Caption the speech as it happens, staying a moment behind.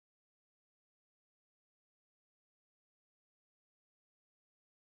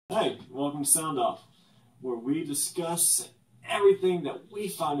Hey, welcome to SoundOff, where we discuss everything that we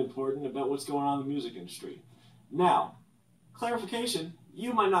find important about what's going on in the music industry. Now, clarification,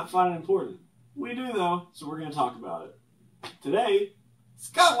 you might not find it important. We do though, so we're going to talk about it. Today,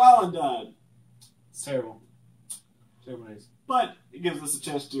 Scott Weiland died. It's terrible. Terrible news. But it gives us a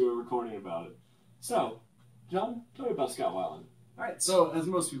chance to do a recording about it. So, John, tell me about Scott Weiland. Alright, so as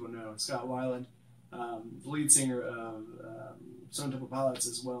most people know, Scott Weiland, the lead singer of Stone Temple Pilots,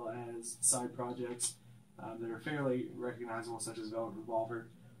 as well as side projects that are fairly recognizable, such as Revolver.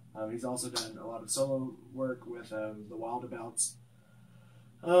 He's also done a lot of solo work with the Wildabouts.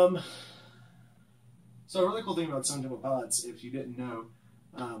 So a really cool thing about Stone Temple Pilots, if you didn't know,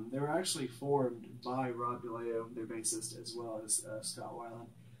 they were actually formed by Rob DeLeo, their bassist, as well as Scott Weiland.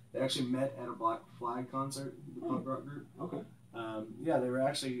 They actually met at a Black Flag concert, the punk rock group. Okay. Yeah, they were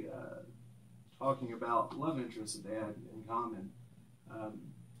actually talking about love interests that they had in common.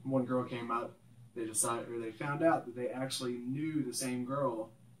 One girl came up. They found out that they actually knew the same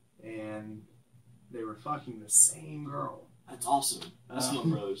girl, and they were fucking the same girl. That's awesome. That's my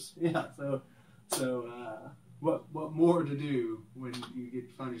brothers. Yeah. So what more to do when you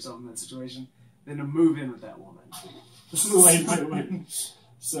find yourself in that situation than to move in with that woman? Wait.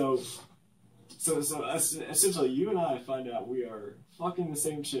 So essentially, you and I find out we are fucking the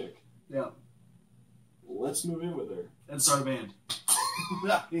same chick. Yeah. Let's move in with her and start a band.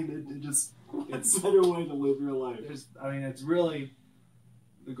 I mean, it's a better way to live your life. It's really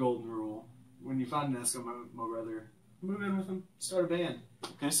the golden rule. When you find an Eskimo brother, move in with him, start a band.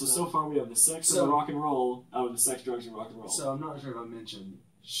 Okay, so far we have the sex and the rock and roll. The sex, drugs, and rock and roll. So I'm not sure if I mentioned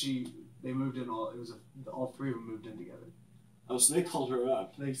they moved in all. It was all three of them moved in together. Oh, so they called her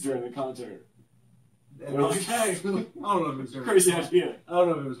up during the concert. And they're like, hey, I don't know if it was during crazy idea. I don't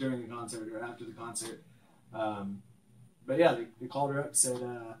know if it was during the concert or after the concert. But yeah, they called her up and said,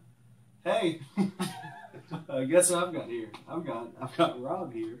 "Hey, guess what I've got here? I've got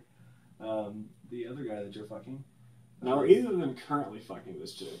Rob here, the other guy that you're fucking." Now, are either of them currently fucking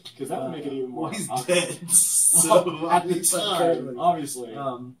this chick? Because that would make it even more. Well, he's dead. So at the time, obviously,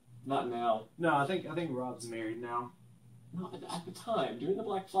 not now. No, I think Rob's married now. No, at the time, during the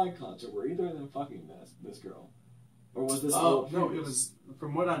Black Flag concert, were either of them fucking this girl, or was this? Oh no, it was.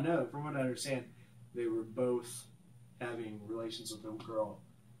 From what I understand, they were both having relations with the girl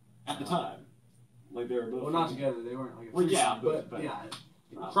at the time. Like they were both. Well, not together. They weren't like. Well, yeah, but yeah,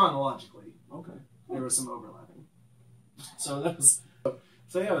 chronologically, okay, there was some overlapping. So that was.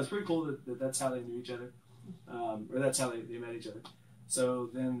 So yeah, it was pretty cool that that's how they knew each other, or that's how they met each other.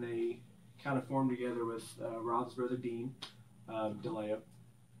 So then they kind of formed together with Rob's brother Dean DeLeo,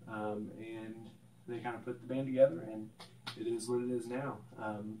 and they kind of put the band together, and it is what it is now.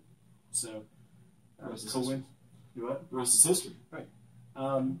 Do what? The rest is history. Right.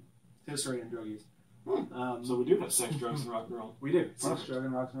 History and drug use. So we do have sex, drugs, and rock and roll. We do. Sex, drug,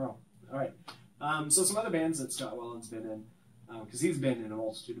 and rock and roll. All right. So some other bands that Scott Weiland's been in, because he's been in a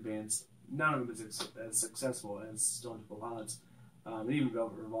multitude of bands, none of them as successful as Stone Temple Pilots, and even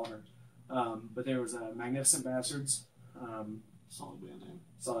Revolver. But there was Magnificent Bastards. Solid band name.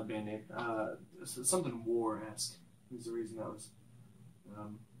 Solid band name. Something war-esque is the reason that was.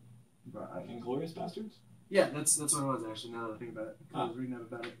 Inglorious Bastards? Yeah, that's what it was actually, now that I think about it. I was reading up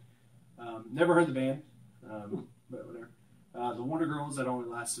about it. Never heard the band, but whatever. The Wonder Girls, that only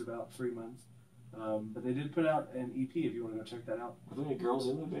lasted about 3 months. But they did put out an EP if you want to go check that out. Are there any girls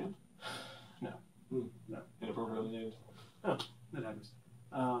in the band? No. No. Inappropriately named? No, that happens.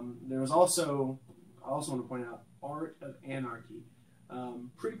 There was also, I also want to point out, Art of Anarchy.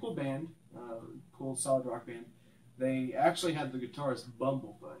 Pretty cool band, cool solid rock band. They actually had the guitarist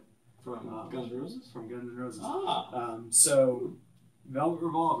Bumblefoot. From Guns N' Roses? From Guns N' Roses. So, Velvet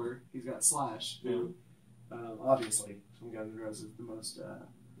Revolver, he's got Slash, who, obviously, from Guns N' Roses, the most...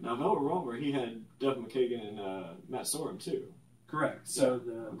 Now, Velvet Revolver, he had Duff McKagan and Matt Sorum, too. Correct. So,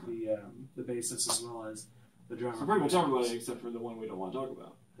 the bassist as well as the drummer. So pretty much everybody except for the one we don't want to talk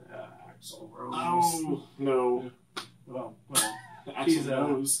about. Axl Rose. Oh, no. Well, Axl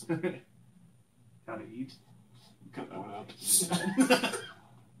Rose. How to eat. Cut that one out.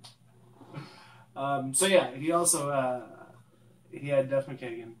 So yeah, he also he had Duff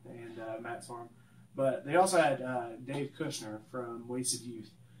McKagan and Matt Sorum, but they also had Dave Kushner from Wasted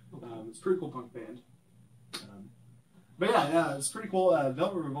Youth. It's a pretty cool punk band. But yeah, it's pretty cool.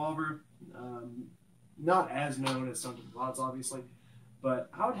 Velvet Revolver, not as known as Stone Temple Pilots, obviously, but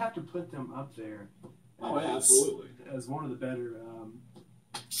I would have to put them up there. Absolutely, as one of the better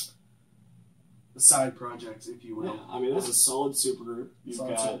side projects, if you will. Yeah, I mean that's a solid supergroup. You've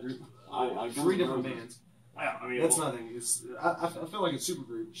got three different bands. Yeah, I mean, that's my thing. I feel like a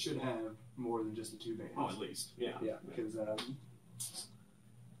supergroup should have more than just the two bands. Oh, at least, yeah. Yeah, because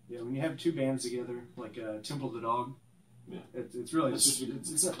when you have two bands together, like Temple of the Dog, yeah, it's really it's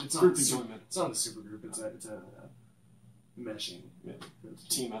not it's not a supergroup. It's a meshing. Yeah.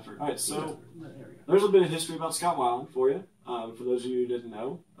 Team effort. All right, so there's a bit of history about Scott Weiland for you. For those of you who didn't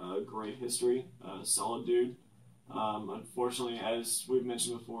know, great history, solid dude. Unfortunately, as we've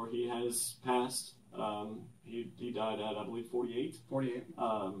mentioned before, he has passed. He died at, I believe, 48. 48.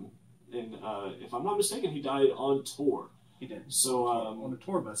 And if I'm not mistaken, he died on tour. He did. So on the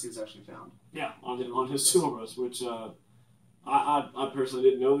tour bus, he was actually found. Yeah, on his tour bus, which I personally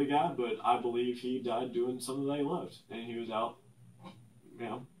didn't know the guy, but I believe he died doing something that he loved, and he was out. You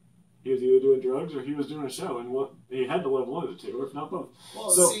know, he was either doing drugs or he was doing a show, and he had to love one of the two, or if not both.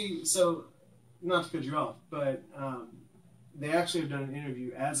 Well, so not to cut you off, but they actually have done an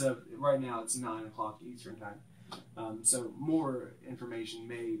interview as of right now. It's 9:00 Eastern time, so more information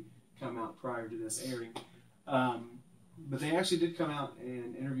may come out prior to this airing. But they actually did come out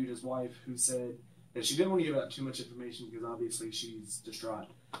and interviewed his wife, who said that she didn't want to give out too much information because obviously she's distraught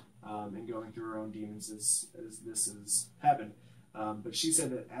and going through her own demons as this has happened. But she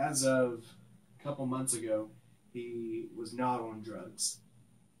said that as of a couple months ago, he was not on drugs.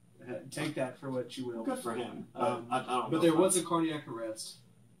 Take that for what you will. Good for him. But there was a cardiac arrest.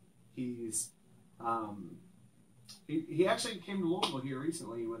 He's he actually came to Louisville here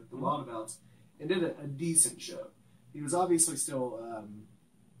recently with the Wildabouts and did a decent show. He was obviously still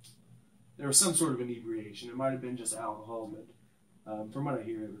there was some sort of inebriation. It might have been just alcohol, but from what I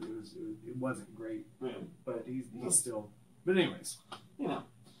hear, it wasn't great. Yeah. But he's still. But anyways,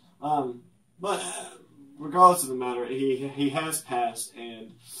 but regardless of the matter, he has passed,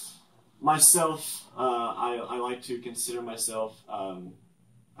 and myself, I like to consider myself, I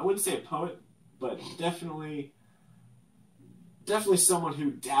wouldn't say a poet, but definitely someone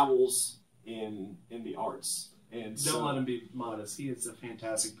who dabbles in the arts. And don't let him be modest. He is a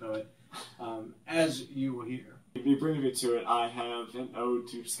fantastic poet, as you will hear. If you bring me to it, I have an ode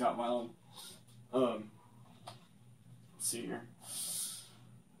to Scott Weiland. Let's see here.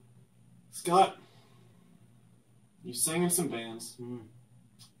 Scott, you sang in some bands.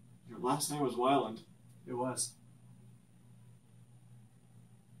 Your last name was Weiland. It was.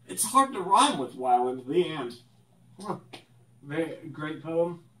 It's hard to rhyme with Weiland. The end. Very great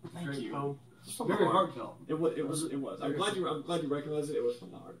poem. Thank you. Poem. Very heartfelt. It was. I'm glad you recognized it. It was from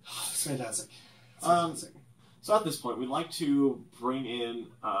the heart. It's fantastic. So at this point, we'd like to bring in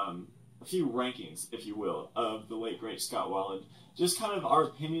a few rankings, if you will, of the late great Scott Weiland. Just kind of our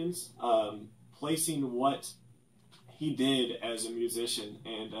opinions, placing what he did as a musician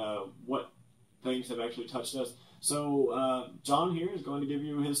and what things have actually touched us. So John here is going to give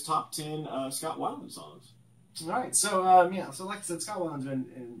you his top 10 Scott Weiland songs. All right, so so like I said, Scott Weiland's been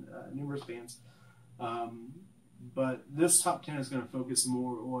in numerous bands, but this top 10 is going to focus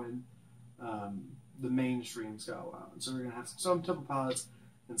more on the mainstream Scott Weiland. So we're going to have some Temple Pilots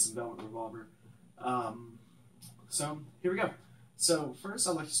and some Velvet Revolver. So here we go. So first,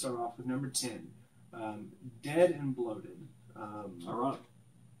 I'd like to start off with number 10, Dead and Bloated. Ironic.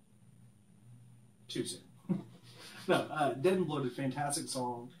 Too soon. No, Dead and Bloated, fantastic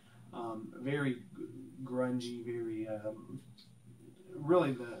song. Very grungy, very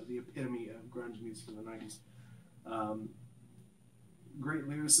really the epitome of grunge music in the 90s. Great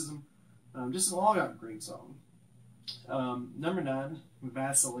lyricism, just an all-out great song. Number 9,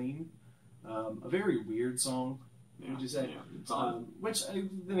 Vaseline, a very weird song, would you say? Yeah, which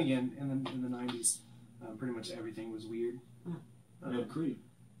then again, in the 90s, pretty much everything was weird. Creed.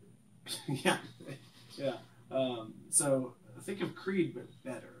 Yeah. So think of Creed, but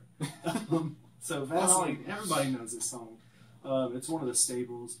better. So Vaseline, everybody knows this song. It's one of the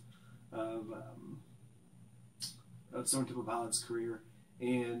staples of Stone Temple Pilots' career,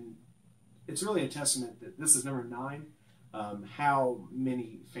 and it's really a testament that this is number 9. How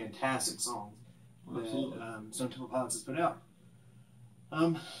many fantastic songs that Stone Temple Pilots has put out.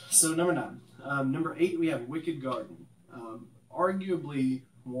 So number 9. Number 8, we have Wicked Garden. Arguably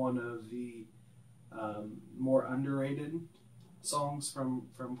one of the more underrated songs from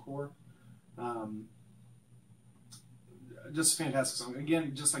Core. Just a fantastic song.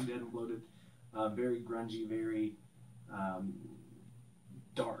 Again, just like Dead and Bloated, very grungy, very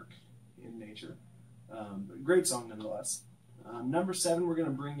dark in nature. But great song nonetheless. Number 7, we're going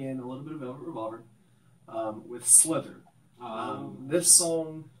to bring in a little bit of Velvet Revolver with Slither. This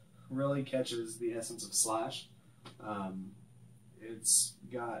song really catches the essence of Slash. It's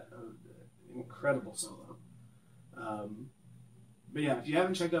got an incredible solo. But yeah, if you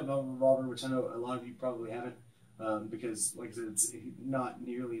haven't checked out Velvet Revolver, which I know a lot of you probably haven't, because like I said, it's not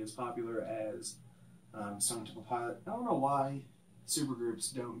nearly as popular as Stone Temple Pilot. I don't know why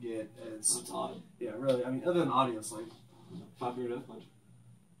supergroups don't get as... That's odd. Yeah, really. I mean, other than Audio Slave. 5 Finger Death Punch.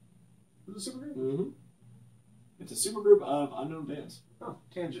 Who's a supergroup? Mm-hmm. It's a supergroup of unknown bands. Oh,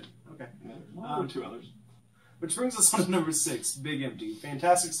 Tangent. Okay. Yeah, one or two others. Which brings us on to number 6, Big Empty.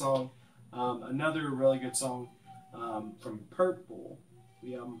 Fantastic song. Another really good song from Purple,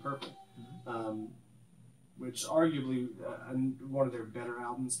 the album Purple, which arguably one of their better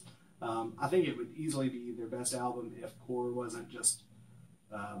albums. I think it would easily be their best album if Core wasn't just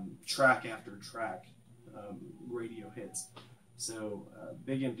track after track radio hits. So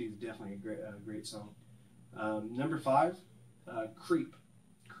Big Empty is definitely a great song. Number 5, Creep.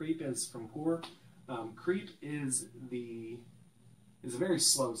 Creep is from Core. Creep is a very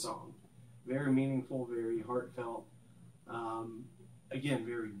slow song, very meaningful, very heartfelt. Again,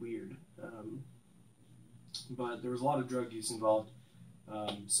 very weird. But there was a lot of drug use involved,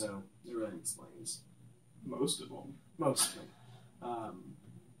 so it really explains Most of them. most of them.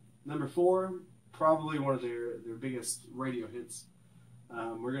 Number 4, probably one of their biggest radio hits.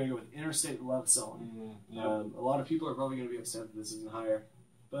 We're going to go with Interstate Love Song. Yeah. A lot of people are probably going to be upset that this isn't higher,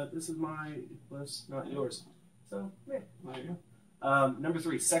 but this is my list, not yours. So, yeah. There you go. Number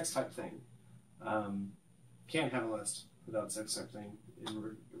 3, Sex Type Thing. Can't have a list without Sex Type Thing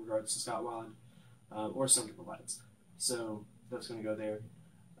in regards to Scott Weiland or Stone Temple Pilots. So that's going to go there.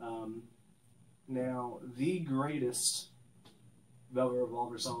 Now, the greatest Velvet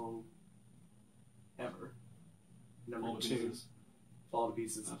Revolver song ever. Number 2, Fall to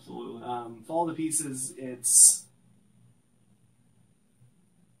Pieces. Absolutely. Fall to Pieces, it's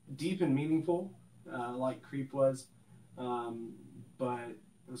deep and meaningful, like Creep was, but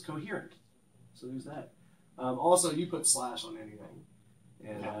it was coherent. So there's that. Also, you put Slash on anything,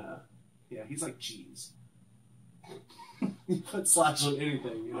 and yeah, he's like cheese. You put Slash on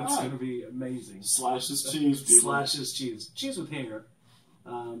anything, and it's going to be amazing. Slash is cheese, people. Slash is cheese. Cheese with hair.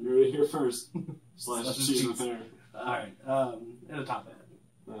 You heard it here first. Slash is cheese with hair. All right, and a top hat.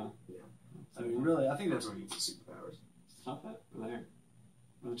 Yeah. I mean, really, I think that's where he gets his superpowers. Top hat or the hair?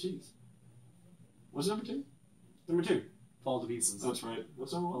 Or the cheese? What's number 2? Number 2, Fall to Pieces. That's right.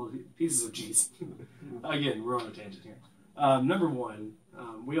 What's number 1? Pieces of cheese. Again, we're on a tangent here. Number 1,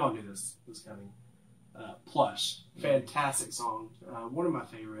 we all knew this was coming. Plush. Fantastic song. One of my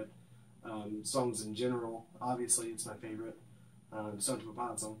favorite songs in general. Obviously, it's my favorite Stone Temple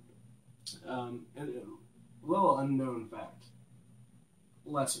Pilots song. And a little unknown fact.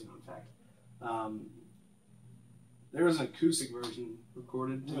 Lesser known fact. There was an acoustic version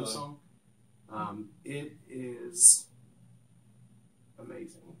recorded to the song. It is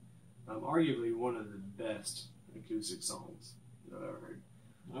amazing. Arguably one of the best acoustic songs that I've ever heard.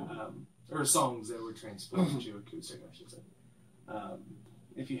 Or songs that were transformed to acoustic, I should say.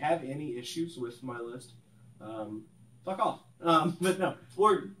 If you have any issues with my list, fuck off. But no.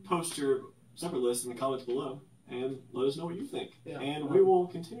 Or post your separate list in the comments below and let us know what you think. Yeah. And we will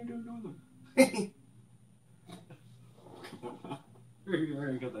continue to ignore them. We're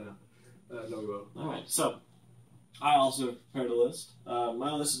going to cut that out. No, we won't. Alright, so I also prepared a list.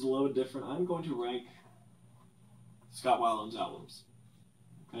 My list is a little bit different. I'm going to rank Scott Weiland's albums.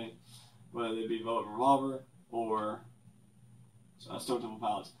 Okay? Whether they be Velvet Revolver or Stone Temple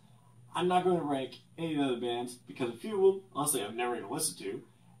Pilots. I'm not going to rank any of the other bands because a few of them, honestly, I've never even listened to.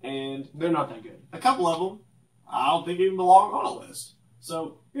 And they're not that good. A couple of them, I don't think even belong on a list.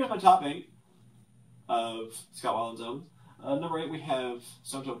 So here's my top 8 of Scott Weiland's albums. Number 8, we have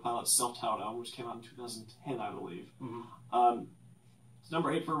Stone Temple Pilots' self-titled album, which came out in 2010, I believe. Mm-hmm. It's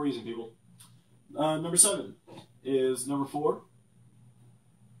number 8 for a reason, people. Number 7 is number 4,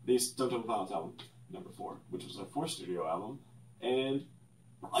 the Stone Temple Pilots album, number 4, which was their 4th studio album, and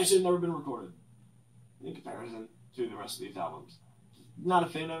probably should have never been recorded in comparison to the rest of these albums. Not a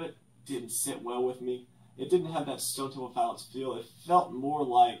fan of it. Didn't sit well with me. It didn't have that Stone Temple Pilots feel. It felt more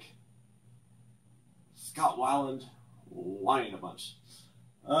like Scott Weiland whining a bunch.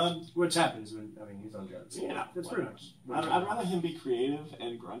 Which happens when, I mean, he's on drugs. Yeah, that's pretty much. I'd rather him be creative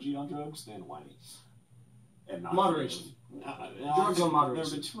and grungy on drugs than whiny. And not moderation. Drugs on moderation. There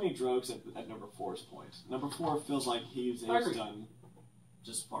have been too many drugs at number 4's point. Number 4 feels like he's done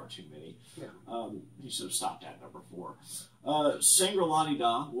just far too many. Yeah. He should have stopped at number 4.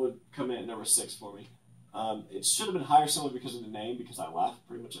 Shangri-La-Di-Da would come in at number 6 for me. It should have been higher simply because of the name, because I laugh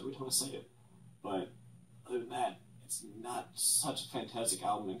pretty much every time I say it. But other than that, it's not such a fantastic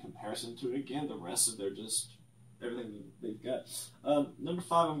album in comparison to, again, the rest of their just everything they've got. Number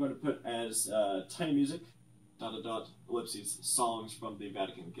 5 I'm going to put as Tiny Music, ellipses, songs from the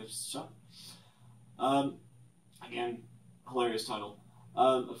Vatican gift shop. Again, hilarious title.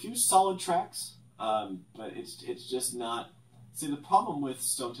 A few solid tracks, but it's just not. See, the problem with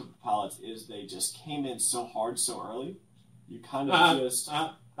Stone Temple Pilots is they just came in so hard so early. You kind of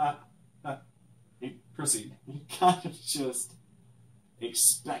proceed. You kind of just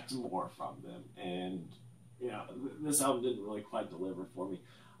expect more from them, and this album didn't really quite deliver for me.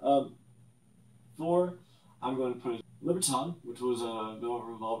 4, I'm going to put Liberton, which was a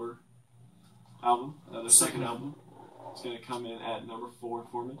Revolver album, their second album. It's going to come in at number 4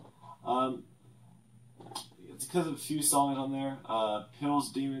 for me. It's because of a few songs on there,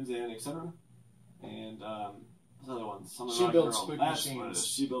 Pills, Demons, and etc. And this other one, She Builds Quick That's Machines. what it is.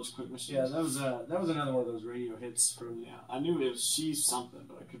 She Builds Quick Machines. Yeah, that was another one of those radio hits from. Yeah, I knew it was She something,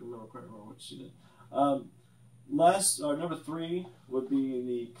 but I couldn't quite remember what she did. Number 3 would be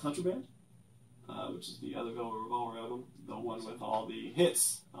the Contraband, which is the other Revolver album, the one with all the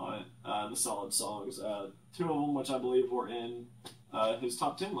hits on it, the solid songs. 2 of them, which I believe were in his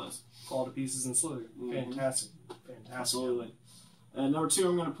top 10 list. Fall to Pieces and Slither. Fantastic. Absolutely. And number 2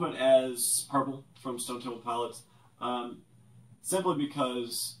 I'm going to put as Purple from Stone Temple Pilots, simply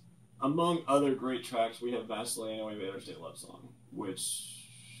because among other great tracks we have Vaseline and we have Interstate Love Song, which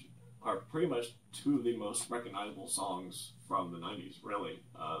are pretty much 2 of the most recognizable songs from the 90s, really,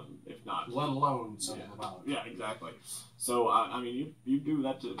 if not. Let alone Stone Temple Pilots. Yeah, exactly. So, I mean, you do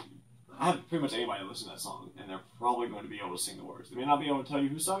that to... I have pretty much anybody listen to that song, and they're probably going to be able to sing the words. They may not be able to tell you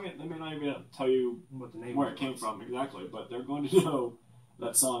who sung it. They may not even be able to tell you what the name where it came from, exactly. But they're going to know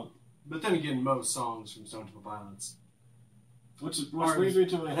that song. But then again, most songs from Stone Temple Pilots, which brings me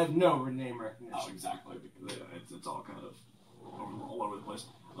to have no name recognition. Oh, exactly, because it's all kind of all over the place.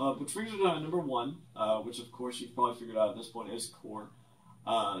 Which brings me to number 1, which of course you've probably figured out at this point is Core.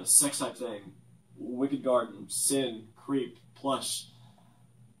 Sex Type Thing, Wicked Garden, Sin, Creep, Plush.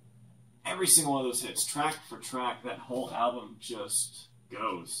 Every single one of those hits, track for track, that whole album just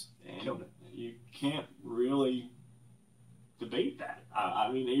goes. And killed it. You can't really debate that.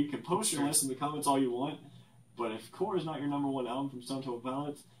 I mean, you can post your list in the comments all you want, but if Core is not your number 1 album from Stone Temple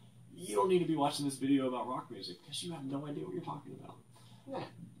Pilots, you don't need to be watching this video about rock music, because you have no idea what you're talking about. Yeah.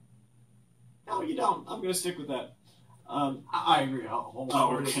 No, you don't. I'm going to stick with that. I agree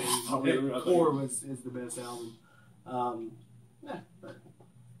wholeheartedly. Okay. Core is the best album. But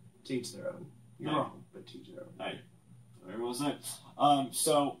teach their own. You're wrong, but teach their own. Hey, whatever you want to say.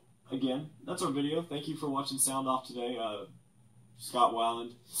 So, again, that's our video. Thank you for watching SoundOff today. Scott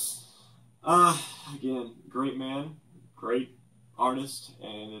Weiland. Again, great man, great artist,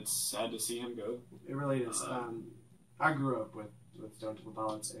 and it's sad to see him go. It really is. I grew up with Stone Temple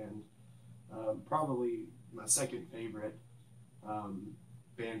Pilots, and probably my second favorite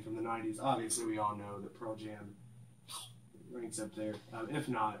band from the 90s. Obviously, we all know that Pearl Jam ranks up there, if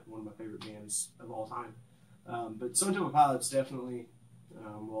not one of my favorite bands of all time. But Stone Temple Pilots definitely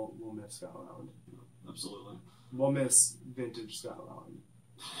we'll miss Scott Weiland. Absolutely. We'll miss vintage Scott Weiland.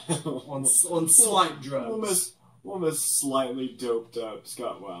 on slight drugs. We'll miss slightly doped up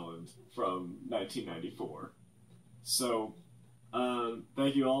Scott Weiland from 1994. So,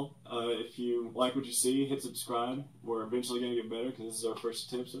 thank you all. If you like what you see, hit subscribe. We're eventually going to get better because this is our first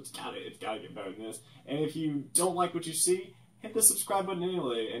attempt, so it's gotta get better than this. And if you don't like what you see, hit the subscribe button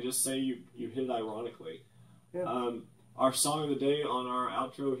anyway and just say you hit it ironically. Yeah. Our song of the day on our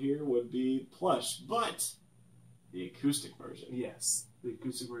outro here would be Plush, but the acoustic version. Yes, the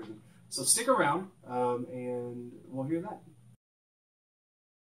acoustic version. So stick around, and we'll hear that.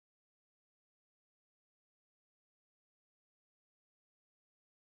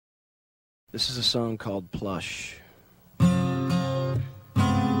 This is a song called Plush.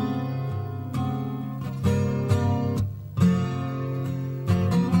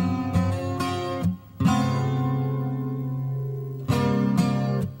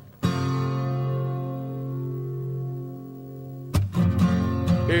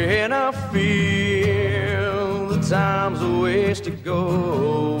 And I feel the time's a ways to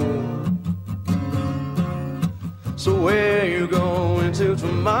go. So where you going to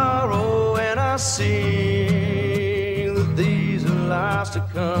tomorrow? And I see that these are lies to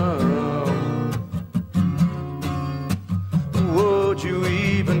come. Would you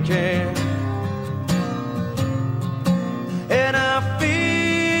even care? And I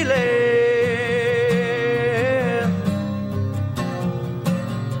feel it,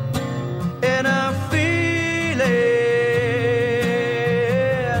 and I feel it.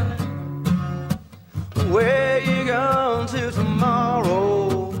 Where you going to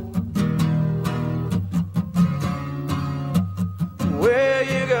tomorrow? Where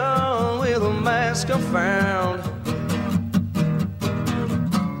you going with a mask I found?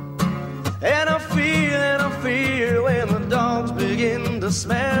 to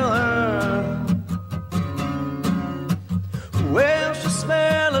smell her. Well, she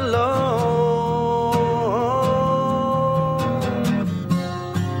smelled alone.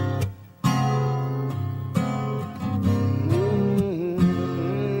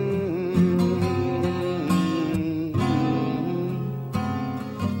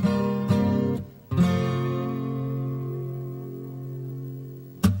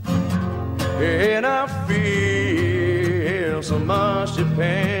 And I feel so much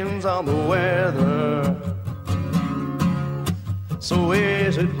depends on the weather. So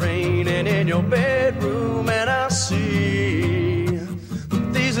is it raining in your bedroom? And I see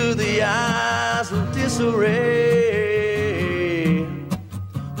these are the eyes of disarray.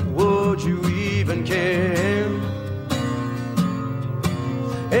 Would you even care?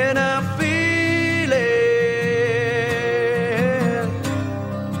 And I feel it,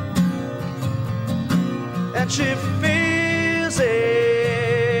 and she feels it.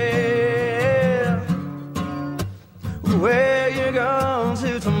 Where you going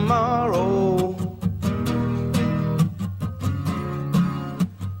to tomorrow?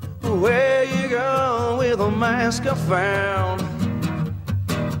 Where you going with a mask I found?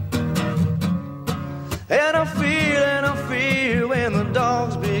 And I feel when the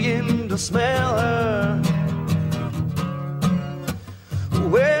dogs begin to smell her.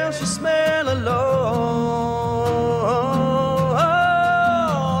 Well, she smell alone.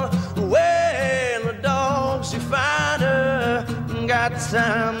 When the dogs, you find her. Got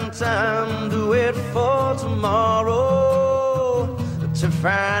time to wait for tomorrow. To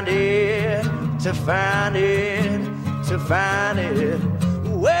find it, to find it, to find it.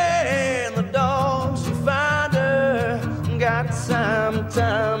 When the dogs, you find her. Got time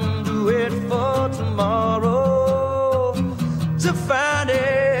to wait for tomorrow. To find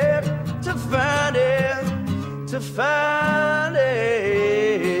it, to find it, to find